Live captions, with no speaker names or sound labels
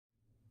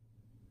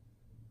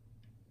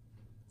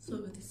So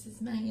this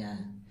is my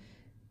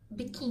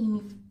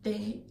bikini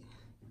day.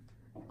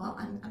 Well,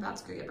 I'm about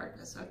to go get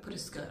breakfast, so I put a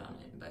skirt on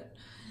it, but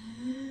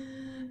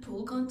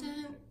pool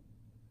content.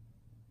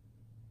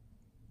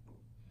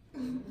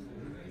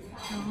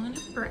 Going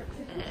to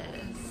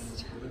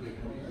breakfast.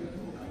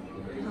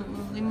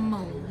 Holy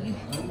moly.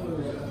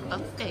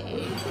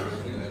 Buffet.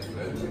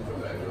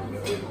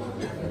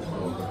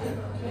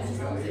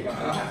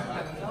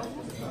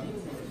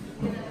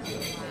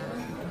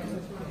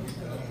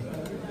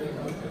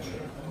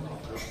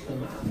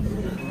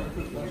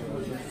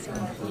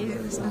 Yeah,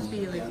 this must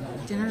be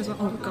like dinner as well.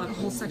 Oh god, a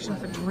whole section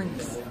for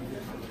drinks.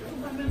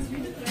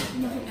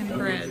 And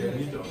bread.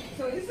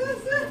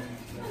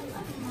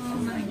 Oh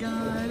my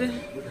god.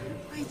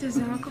 Wait, there's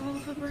alcohol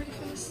for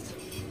breakfast?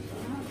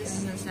 This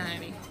is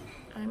insanity.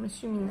 I'm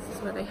assuming this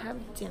is where they have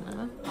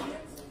dinner.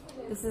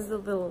 This is the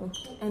little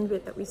end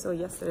bit that we saw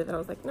yesterday that I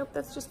was like, nope,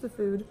 that's just the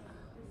food.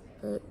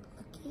 But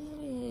look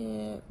at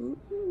it.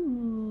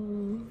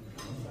 Ooh.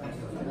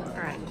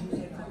 Alright.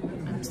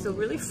 I'm still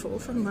really full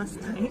from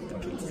last night. The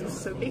pizza was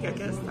so big, I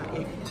guess. I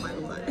ate quite a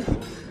lot.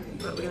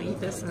 But we're gonna eat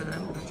this and then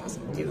I'm gonna try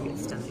some durian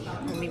stuff.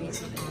 Or maybe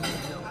some almond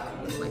milk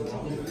with like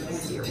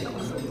cereal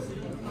or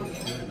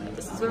something. But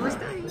this is where we're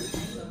staying.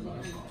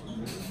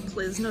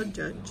 Please no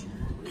judge.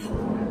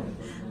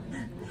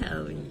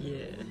 Hell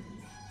yeah.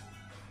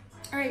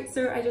 Alright,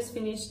 so I just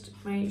finished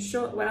my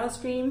short wow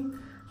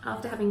stream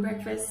after having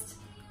breakfast.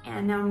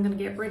 And now I'm gonna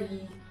get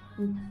ready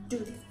and do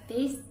the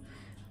face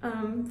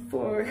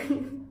for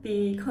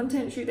the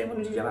content shoot they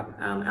want to do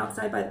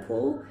outside by the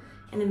pool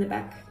and in the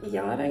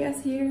backyard, I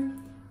guess, here.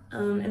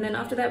 And then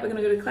after that, we're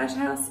gonna go to Clash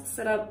House,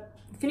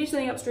 finish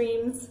setting up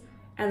streams,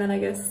 and then I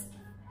guess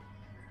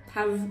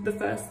have the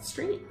first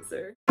stream.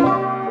 So.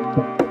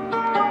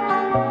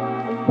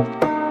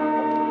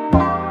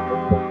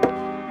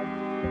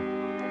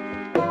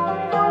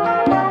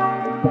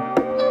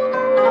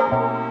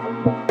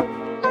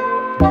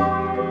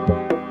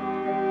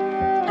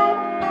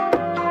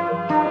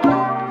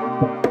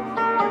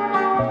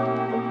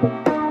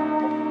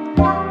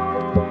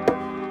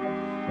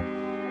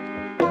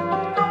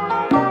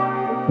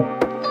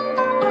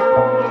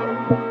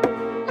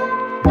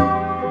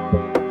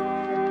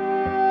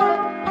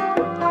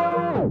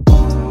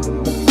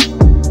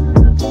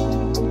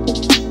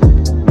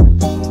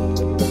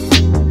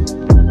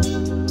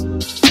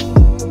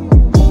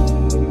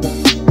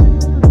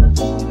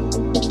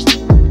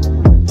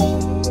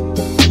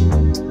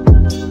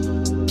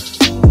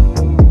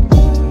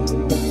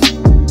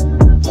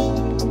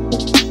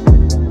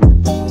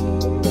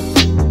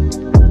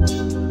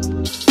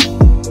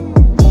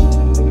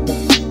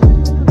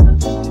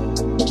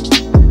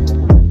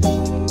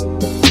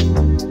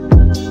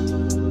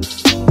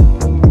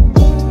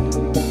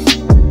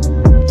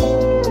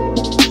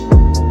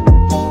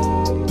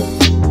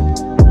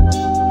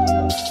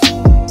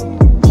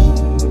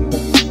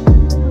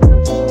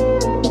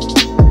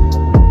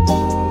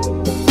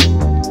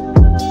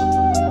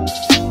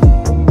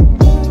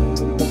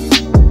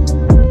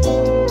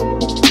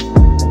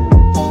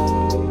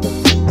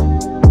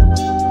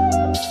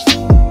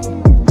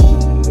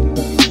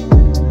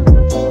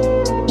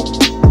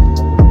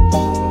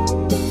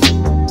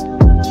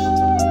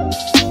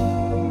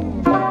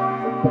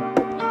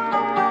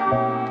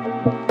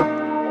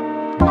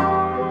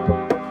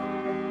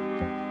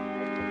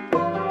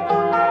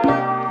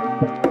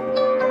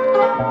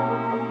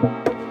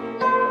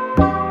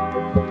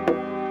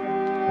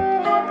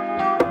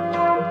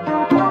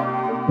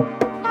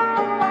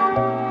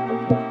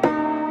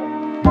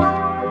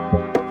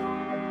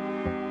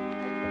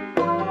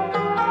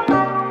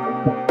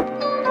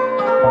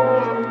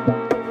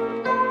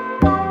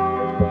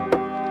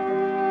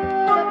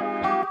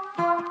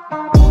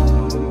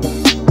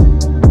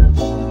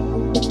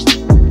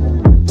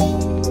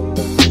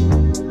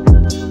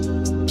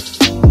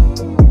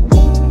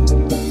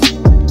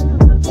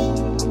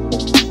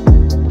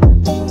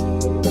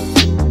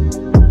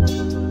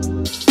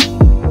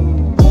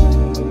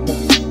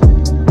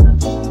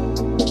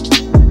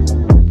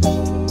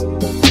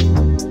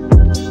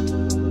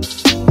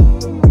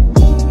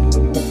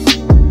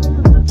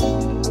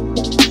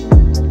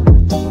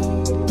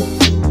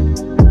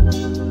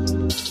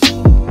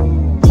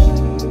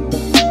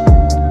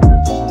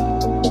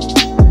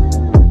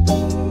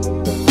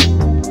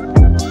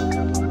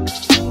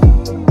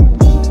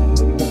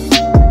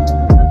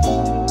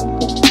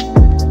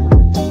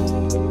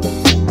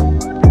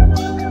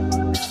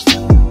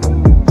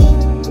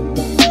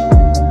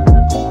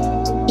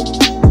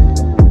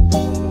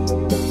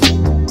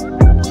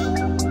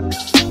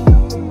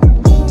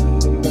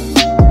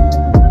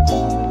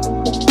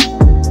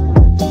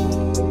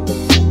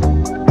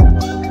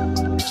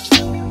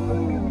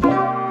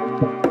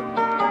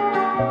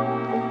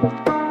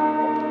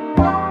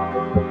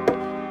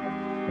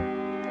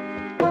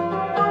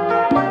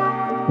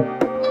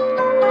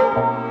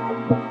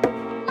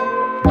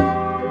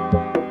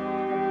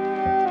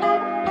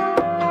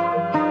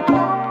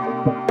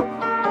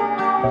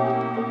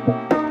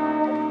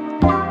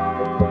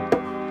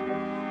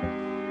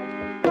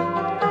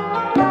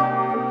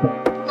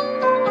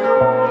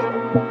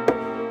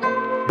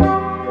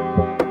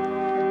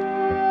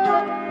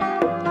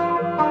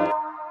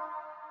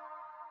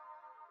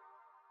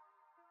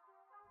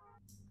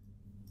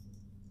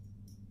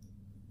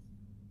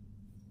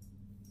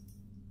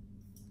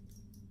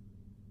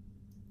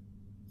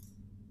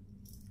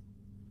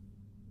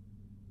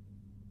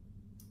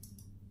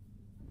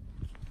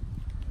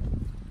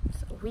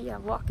 we are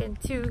walking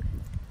to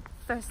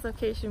first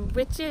location,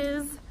 which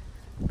is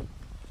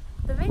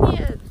the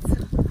vineyards.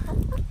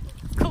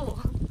 Cool.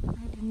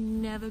 I've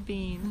never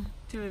been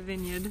to a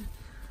vineyard.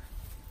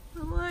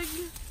 Look,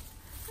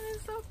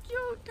 it's so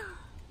cute.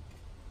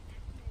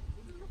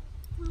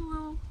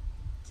 Little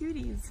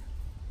cuties.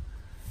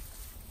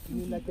 You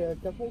mean like a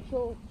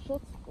couple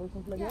shots or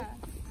something like that?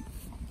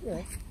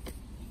 Yeah.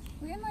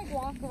 We can like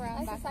walk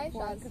around back and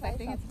forth because I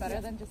think it's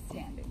better than just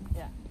standing.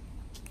 Yeah.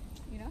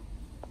 You know?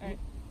 Alright.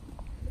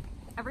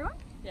 Everyone?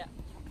 Yeah.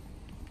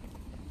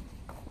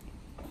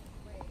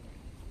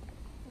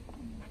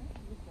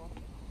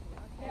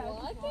 Yeah,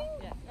 walking?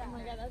 Yeah. Oh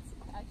my god, that's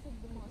actually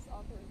the most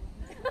awkward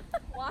one.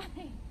 Why?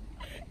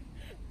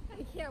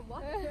 I can't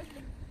walk.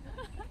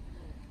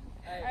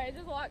 Alright,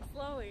 just walk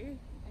slowly.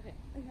 Okay.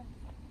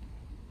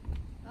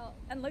 Oh,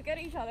 and look at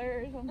each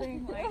other or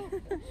something. Like,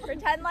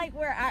 pretend like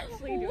we're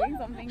actually doing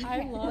something.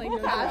 I love like your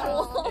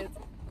casual. It's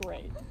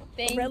great.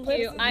 Thank Red lips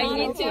you. is I not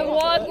need okay. to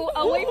walk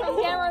away from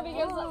camera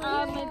because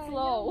it's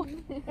low.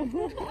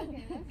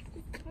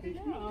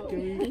 Can we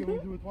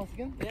do it once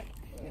again? Yeah.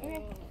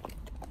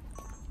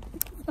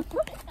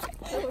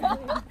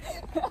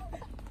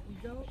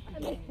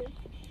 Okay.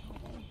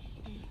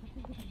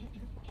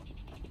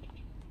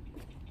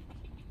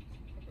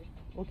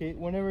 Okay,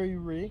 whenever you're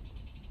ready.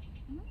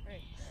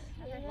 Right.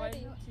 Okay, 1, 2,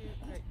 3.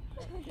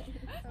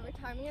 Are we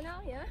timing it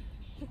now? Yeah?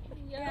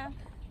 Yeah.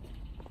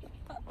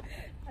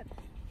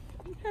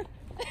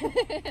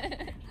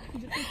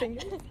 Just your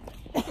fingers.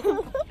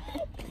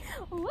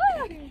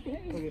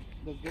 Okay,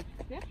 that's good.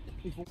 Yeah.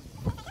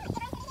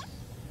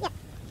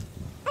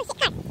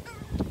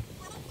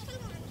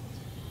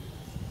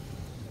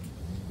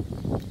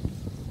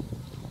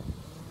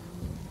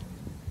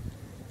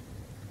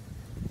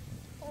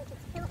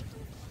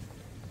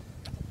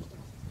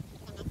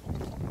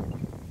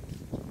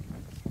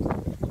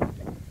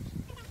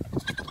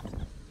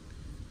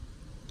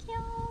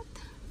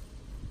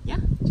 Yeah,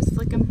 just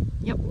like him.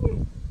 Yep.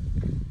 Do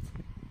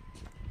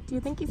you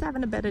think he's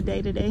having a better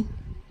day today?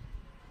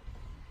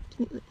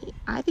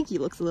 I think he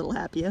looks a little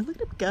happier. Look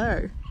at him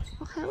go.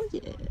 Oh, hell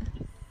yeah.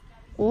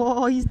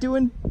 Oh, he's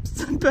doing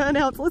some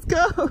burnouts. Let's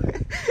go.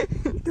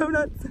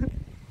 Donuts.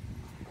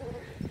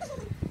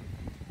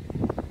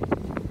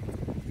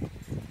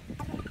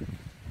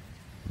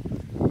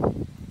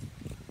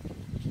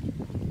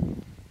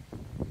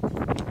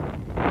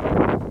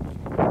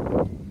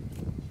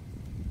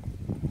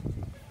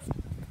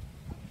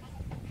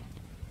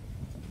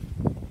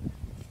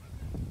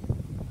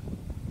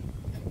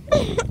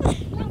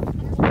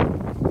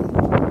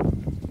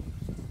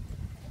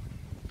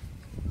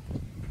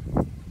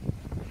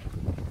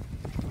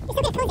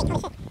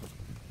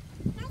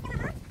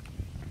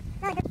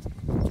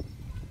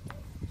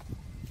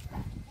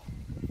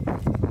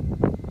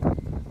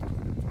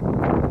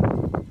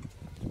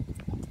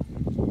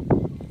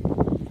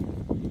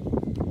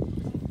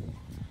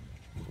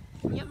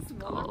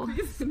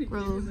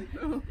 Roll.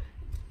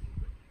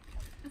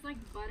 It's like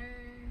butter.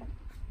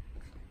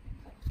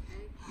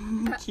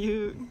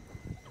 Cute.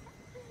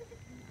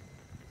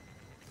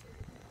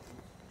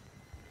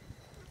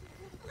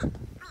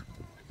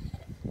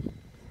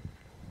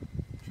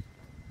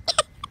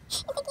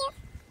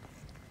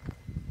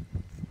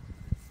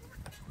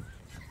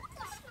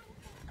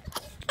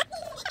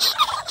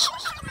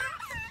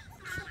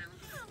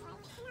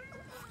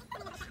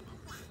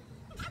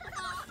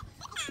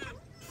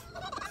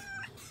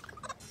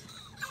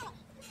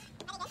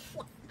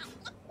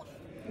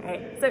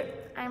 Alright, so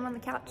I'm on the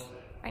couch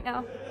right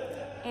now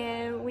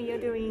and we are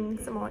doing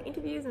some more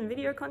interviews and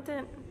video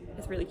content.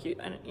 It's really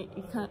cute. I don't,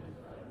 you can't,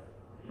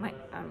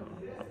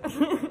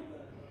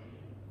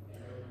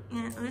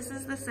 and this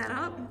is the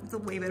setup. It's a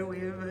way better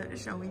way of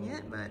showing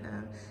it, but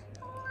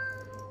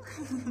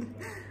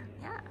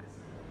yeah.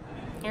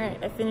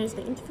 Alright, I finished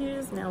the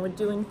interviews. Now we're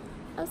doing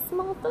a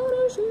small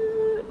photo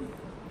shoot.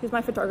 Who's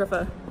my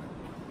photographer?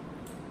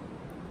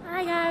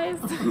 Hi guys.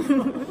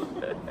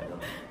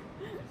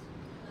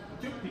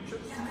 Two pictures.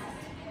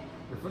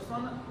 The first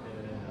one, I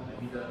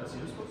need a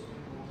serious pose.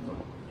 So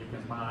you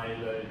can smile, you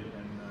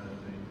can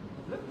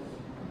flip.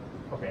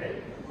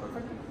 Okay,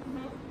 perfect.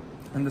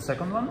 And the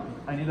second one,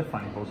 I need a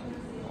funny pose.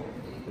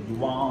 So you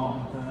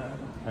want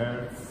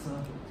hearts,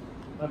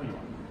 whatever you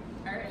want.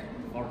 Alright.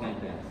 Or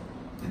like that.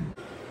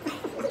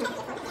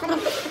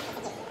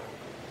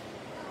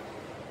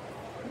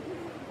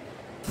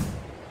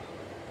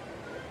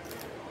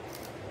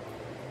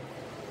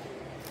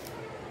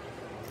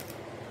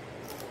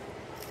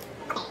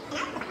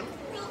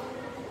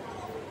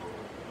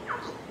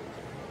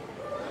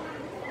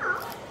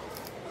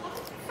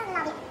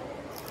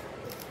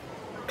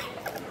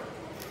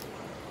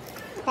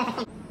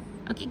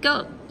 Okay,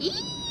 go.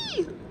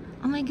 Eee!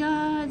 Oh my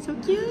god, so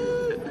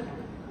cute.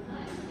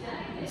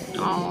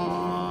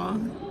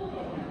 Aww.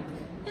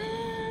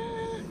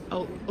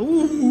 Oh,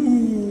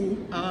 ooh.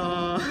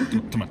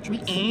 Too much.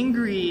 Be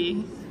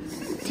angry.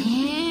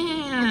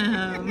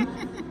 Damn.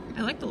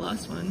 I like the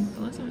last one.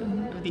 The last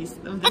one of this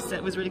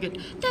set was really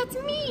good. That's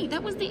me.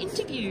 That was the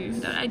interview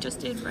that I just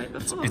did right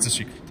before. It's a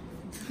secret.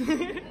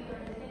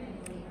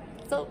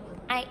 So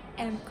I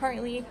am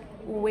currently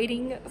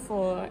waiting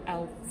for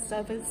our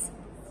servers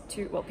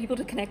to, well, people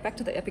to connect back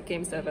to the Epic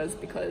Games servers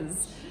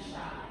because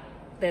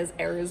there's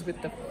errors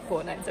with the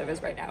Fortnite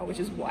servers right now, which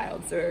is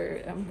wild. So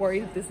I'm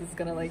worried this is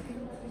gonna like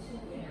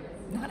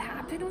not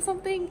happen or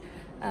something.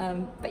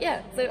 But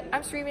yeah, so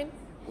I'm streaming.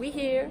 We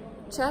here.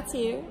 Chat's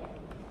here.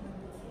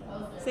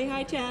 Say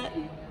hi, chat.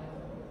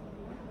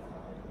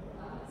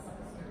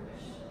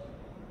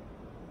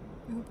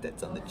 I hope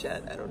that's on the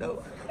chat. I don't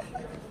know.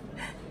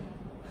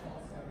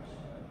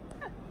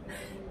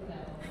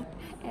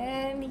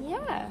 And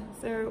yeah,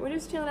 so we're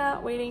just chilling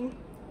out, waiting.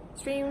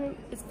 Stream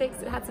is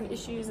fixed. It had some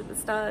issues at the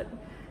start.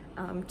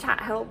 Chat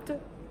helped. You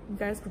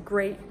guys were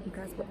great. You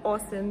guys were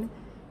awesome.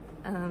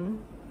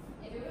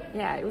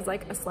 Yeah, it was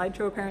like a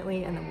slideshow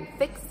apparently, and then we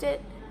fixed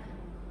it.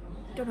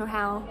 Don't know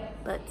how,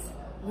 but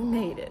we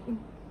made it.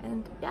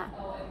 And yeah,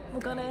 we're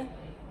gonna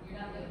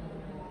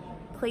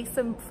play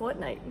some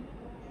Fortnite.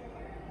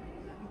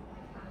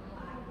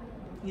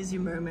 Use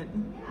your moment.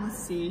 Let's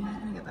see.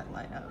 Let me get that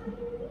light up.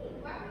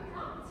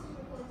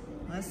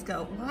 Let's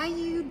go. Why are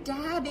you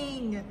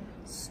dabbing?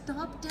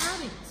 Stop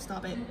dabbing.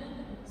 Stop it.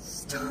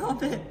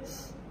 Stop it.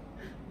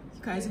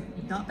 You guys are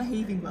not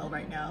behaving well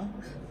right now.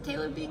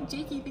 Caleb being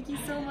Jakey, thank you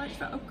so much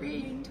for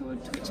upgrading to a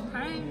Twitch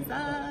Prime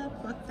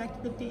sub. Welcome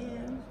back to the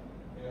band.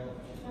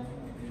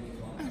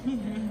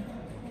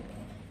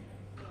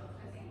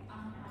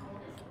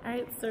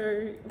 Alright,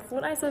 so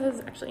Fortnite servers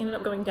actually ended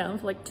up going down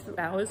for like 2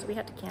 hours. We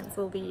had to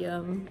cancel the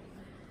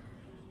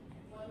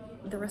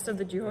rest of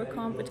the duo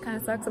comp, which kind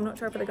of sucks. I'm not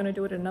sure if they're going to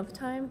do it another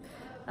time.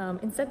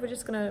 Instead, we're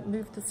just going to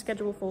move the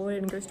schedule forward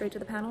and go straight to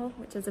the panel,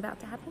 which is about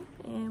to happen.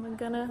 And I'm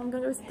gonna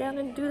go sit down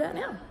and do that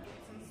now.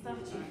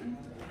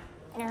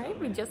 Alright,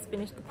 we just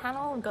finished the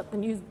panel and got the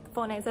new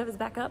Fortnite servers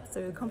back up,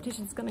 so the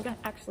competition's going to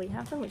actually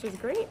happen, which is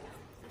great.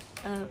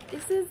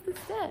 This is the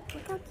set.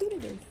 Look how cute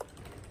it is.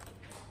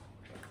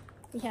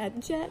 We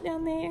had Jet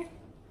down there,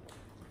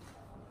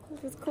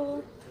 which was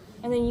cool.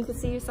 And then you could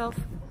see yourself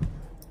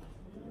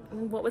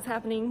what was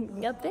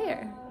happening up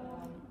there.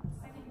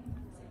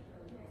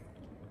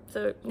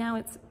 So now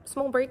it's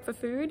small break for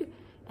food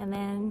and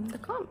then the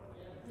comp.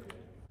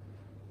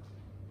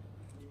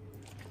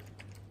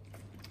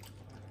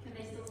 Can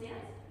they still see us?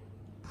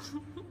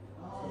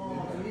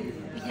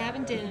 We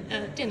having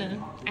dinner.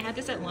 I had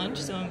this at lunch,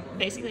 so I'm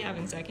basically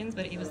having seconds,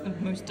 but it was the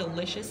most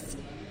delicious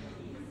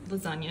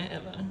lasagna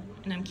ever.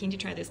 And I'm keen to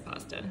try this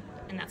pasta,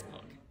 and that's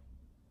vlog.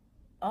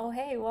 Oh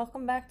hey,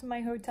 welcome back to my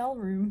hotel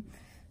room.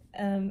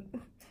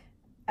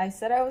 I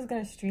said I was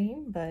gonna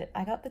stream, but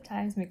I got the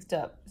times mixed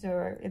up.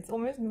 So it's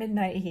almost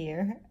midnight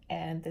here,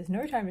 and there's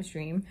no time to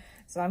stream,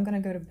 so I'm gonna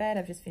go to bed.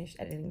 I've just finished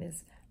editing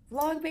this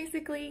vlog,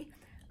 basically.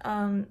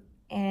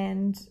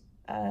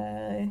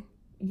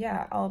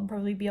 Yeah, I'll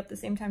probably be up the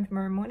same time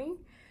tomorrow morning.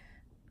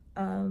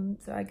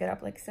 So I get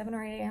up like 7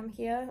 or 8 a.m.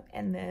 here,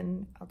 and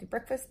then I'll do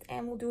breakfast,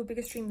 and we'll do a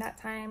bigger stream that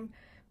time.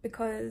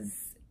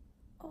 Because,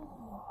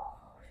 oh,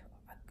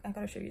 I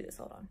gotta show you this,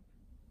 hold on.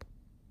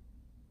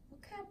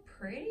 Look how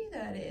pretty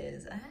that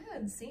is. I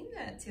hadn't seen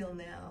that till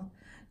now.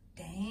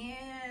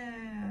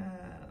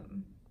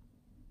 Damn.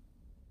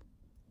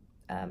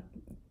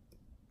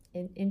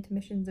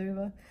 Intermission's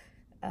over.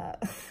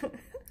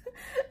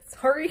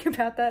 Sorry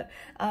about that.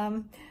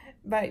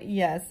 But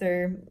yeah,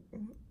 so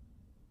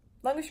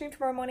longer stream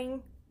tomorrow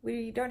morning.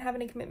 We don't have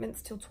any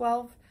commitments till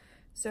 12,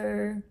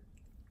 so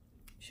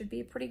should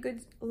be a pretty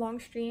good long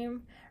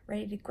stream,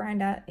 ready to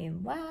grind out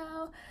in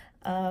WoW.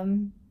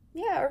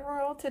 Yeah,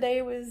 overall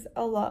today was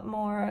a lot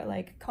more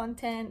like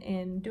content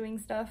and doing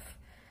stuff.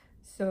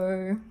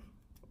 So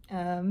I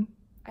don't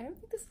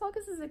think this vlog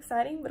is as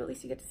exciting, but at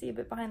least you get to see a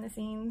bit behind the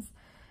scenes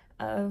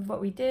of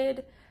what we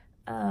did.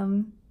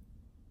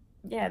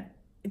 Yeah,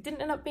 it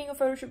didn't end up being a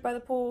photo shoot by the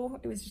pool.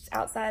 It was just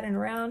outside and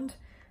around.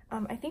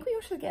 I think we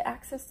also get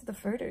access to the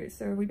photos,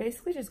 so we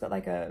basically just got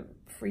like a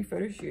free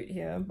photo shoot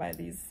here by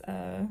these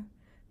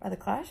by the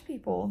Clash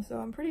people. So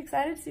I'm pretty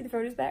excited to see the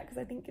photos back because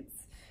I think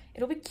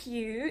it'll be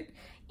cute.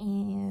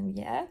 And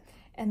yeah,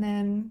 and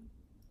then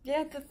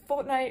yeah, the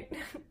Fortnite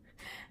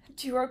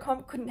duo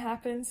comp couldn't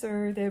happen,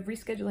 so they're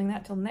rescheduling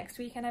that till next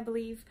weekend, I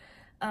believe.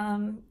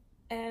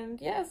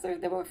 And yeah, so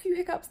there were a few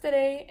hiccups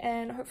today,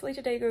 and hopefully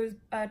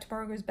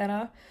tomorrow goes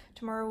better.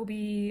 Tomorrow will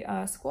be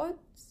squad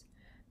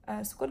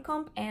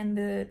comp and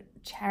the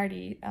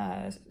charity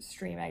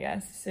stream, I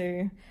guess.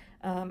 So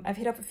I've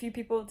hit up a few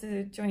people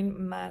to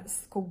join my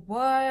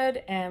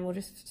squad, and we'll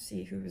just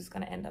see who's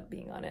gonna end up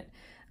being on it.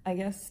 I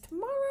guess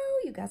tomorrow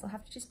you guys will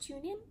have to just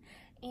tune in.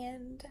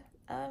 And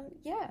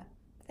yeah,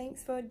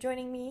 thanks for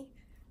joining me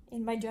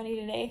in my journey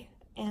today,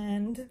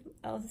 and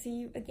I'll see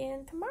you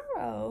again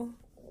tomorrow.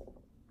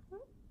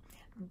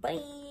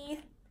 Bye.